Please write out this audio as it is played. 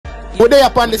We're there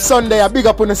up on the Sunday, big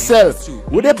up on yourself.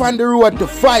 We're there on the road to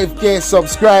 5K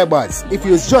subscribers. If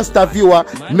you're just a viewer,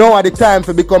 now at the time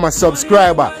to become a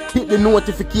subscriber. Hit the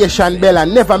notification bell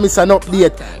and never miss an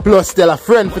update. Plus tell a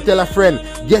friend for tell a friend.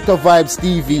 Ghetto Vibes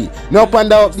TV. Now upon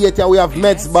the update here we have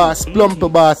Medz Boss, Plumpy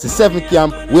Boss, the 7th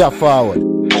camp. We are forward.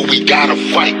 But we gotta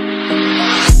fight.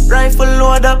 Rifle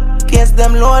load up, case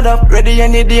them load up. Ready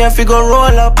any day if you go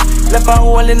roll up. Left a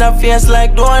hole in a face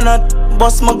like donut.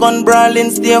 Bust my gun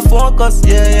brawling, stay focused,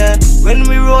 yeah. When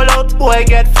we roll out, boy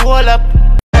get full up.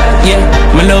 Yeah,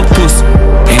 my love pussy,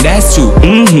 and that's true.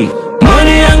 Money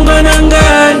and gun and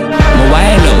gun. My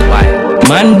wild out,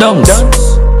 man dunks.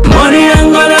 Money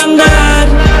and gun and gun.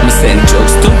 Me send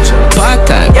jokes to part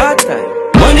time.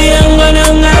 Money and gun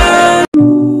and gun.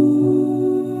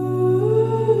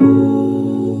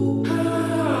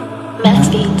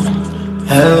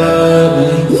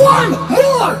 One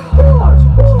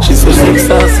more. She said 6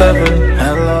 or 7.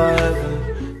 Hello.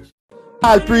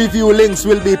 All preview links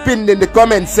will be pinned in the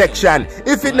comment section.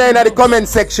 If it's not in the comment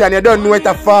section, you don't know it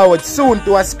to forward soon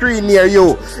to a screen near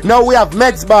you. Now we have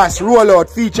Medz Boss Rollout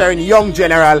featuring Young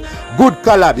General. Good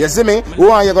collab, you see me? We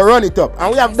want you to run it up.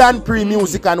 And we have Dan Pre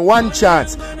Music and One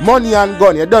Chance. Money and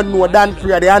Gun. You don't know Dan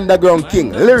Pre, the underground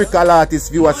king. Lyrical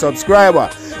artist, viewer, subscriber.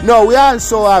 Now we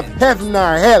also have Heaven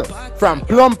or Hell from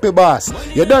Plumpy Boss.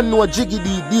 You don't know Jiggy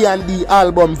DND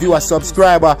album, viewer,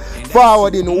 subscriber.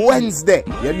 Forwarding Wednesday.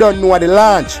 You don't know the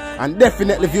launch. And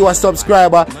definitely viewer,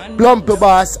 subscriber. Plumpy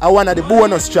Boss are one of the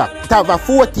bonus track. It have a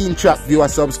 14 track viewer,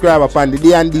 subscriber on the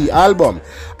DND album.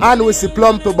 And we see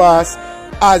Plumpy Boss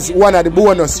as one of the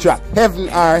bonus track. Heaven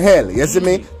or Hell. You see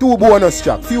me? 2 bonus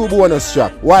track. Few bonus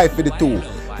track. Why for the 2?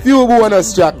 Few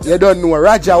bonus track. You don't know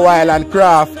Roger Wild and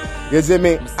Craft. You see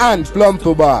me? And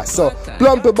Plumpy Boss. So,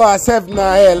 Plumpy Boss, Heaven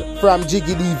or Hell from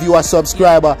Jiggy D, viewer,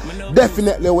 subscriber.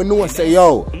 Definitely we know say,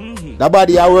 yo, the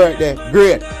body I work there,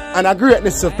 great. And a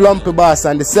greatness of Plumpy Boss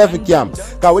and the 7th camp.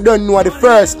 Because we don't know the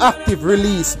first active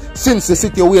release since the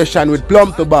situation with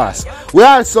Plumpy Boss. We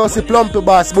also see Plumpy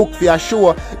Boss book for a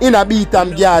show in a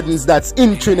Beatham Gardens that's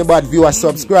in Trinidad, viewer,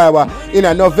 subscriber in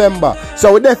a November.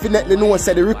 So we definitely know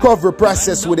say the recovery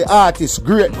process with the artist,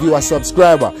 great, viewer,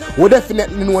 subscriber. We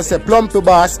definitely know say Plumpy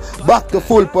Boss back to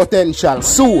full potential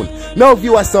soon. Now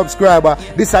viewer, subscriber,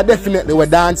 this is definitely what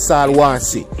dancehall want to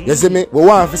see. You see me? We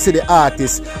want to see the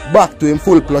artist back to him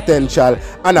full potential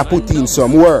and I put in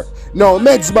some work. Now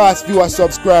Medz Boss, viewer,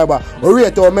 subscriber, we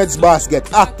rate our Medz Boss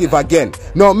get active again.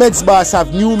 Now Medz Boss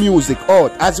have new music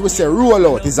out. As we say,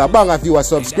 Rollout is a banger, viewer,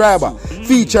 subscriber,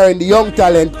 featuring the young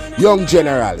talent, Young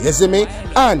General. You see me?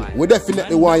 And we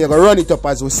definitely want you to run it up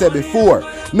as we said before.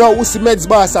 Now we see Medz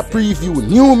Boss a preview,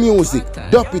 new music,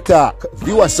 Duppy Talk,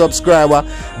 viewer, subscriber,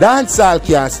 dancehall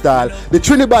can't stall, the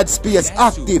Trinidad space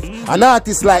active, an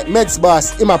artist like Medz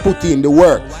Boss, him a put in the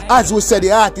work. As we said,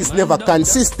 the artist never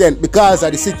consistent because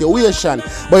of the situation.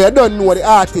 But you don't know the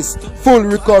artist full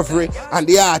recovery and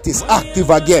the artist active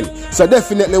again. So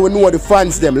definitely we know the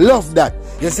fans them love that.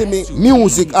 You see me?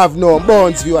 Music have no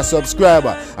bounds, viewer,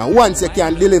 subscriber. And once you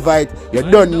can deliver it, you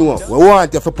don't know. We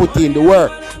want you to put in the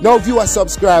work. Now viewer,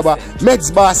 subscriber,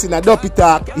 Medz Boss in a Duppy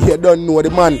Talk, you don't know the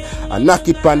man and knock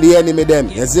it on the enemy them.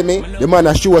 You see me? The man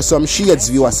a show some shades,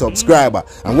 viewer, subscriber.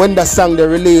 And when the song they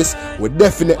release, we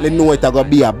definitely know it gonna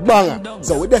be a banger.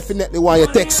 So we definitely want you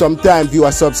to take some time,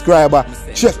 viewer, subscriber.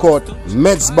 Check out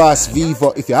Medz Boss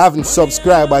Vivo. If you haven't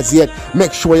subscribed as yet,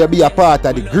 make sure you be a part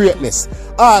of the greatness.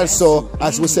 Also,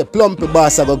 as we say, Plumpy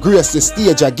Boss are going to grace the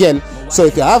stage again. So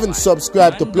if you haven't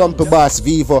subscribed to Plumpy Boss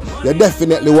Vivo, you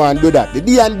definitely want to do that. The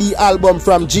DND album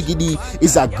from Jiggy D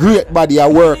is a great body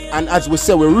of work. And as we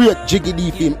say, we rate Jiggy D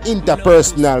for him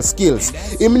interpersonal skills.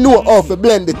 Him know how to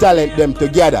blend the talent them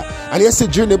together. And you see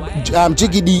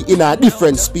Jiggy D in a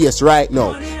different space right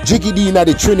now. Jiggy D in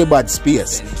the Trinidad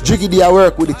space. Jiggy D I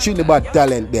work with the Trinidad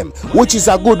talent them, which is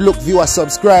a good look, viewer,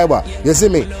 subscriber. You see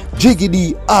me? Jiggy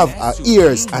D have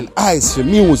ears and eyes for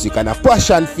music and a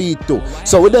passion for it too.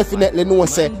 So we definitely know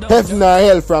say Heaven or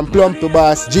Hell from Plumpy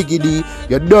Boss, Jiggy D.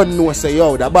 You don't know say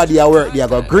yo, the body of work they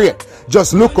go great.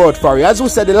 Just look out for it. As we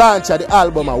said, the launch of the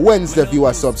album on Wednesday,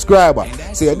 viewer, subscriber.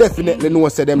 So you definitely know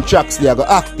say them tracks they go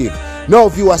active. Now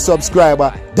viewer,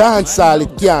 subscriber, dancehall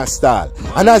it can't stall.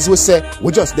 And as we say,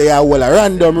 we just there all a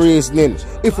random reasoning.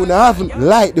 If you haven't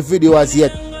liked the video as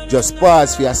yet, just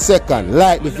pause for a second,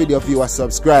 like the video, viewer,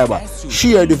 subscriber,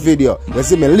 share the video, you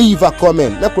see me, leave a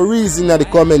comment, make a reason in the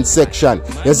comment section,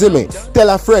 you see me, tell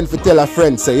a friend for tell a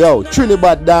friend, say yo,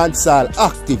 Trinidad dancehall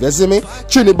active, you see me,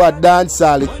 Trinidad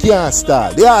dancehall it can't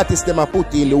stall, the artists them are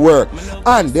put in the work,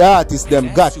 and the artists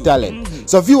them got talent.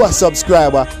 So viewer,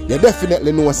 subscriber, you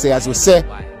definitely know say as we say,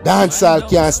 dancehall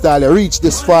can't stall, you reach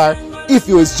this far, If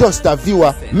you is just a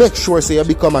viewer, make sure say you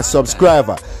become a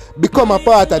subscriber. Become a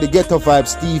part of the Ghetto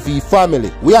Vibes TV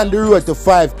family. We on the road to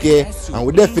 5K, and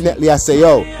we definitely I say,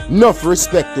 yo, enough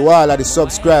respect to all of the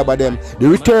subscribers them, the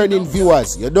returning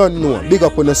viewers, you don't know, big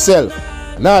up on yourself.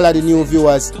 And all of the new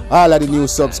viewers, all of the new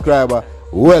subscribers,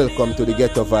 welcome to the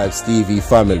Ghetto Vibes TV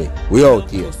family. We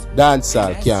out here.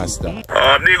 Dancehall can't stop.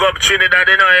 Big up Trinidad,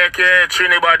 you know, AK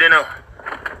Trinidad, you know.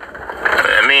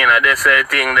 I mean, I just say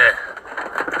thing there.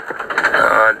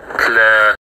 Clear.